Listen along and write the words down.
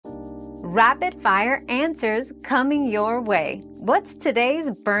Rapid fire answers coming your way. What's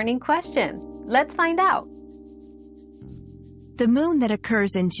today's burning question? Let's find out. The moon that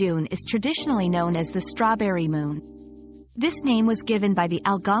occurs in June is traditionally known as the strawberry moon. This name was given by the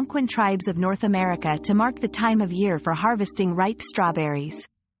Algonquin tribes of North America to mark the time of year for harvesting ripe strawberries.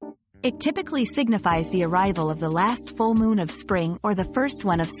 It typically signifies the arrival of the last full moon of spring or the first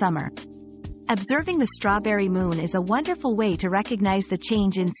one of summer. Observing the strawberry moon is a wonderful way to recognize the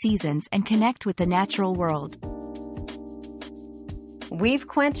change in seasons and connect with the natural world. We've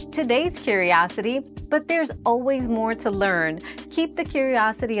quenched today's curiosity, but there's always more to learn. Keep the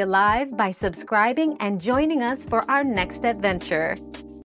curiosity alive by subscribing and joining us for our next adventure.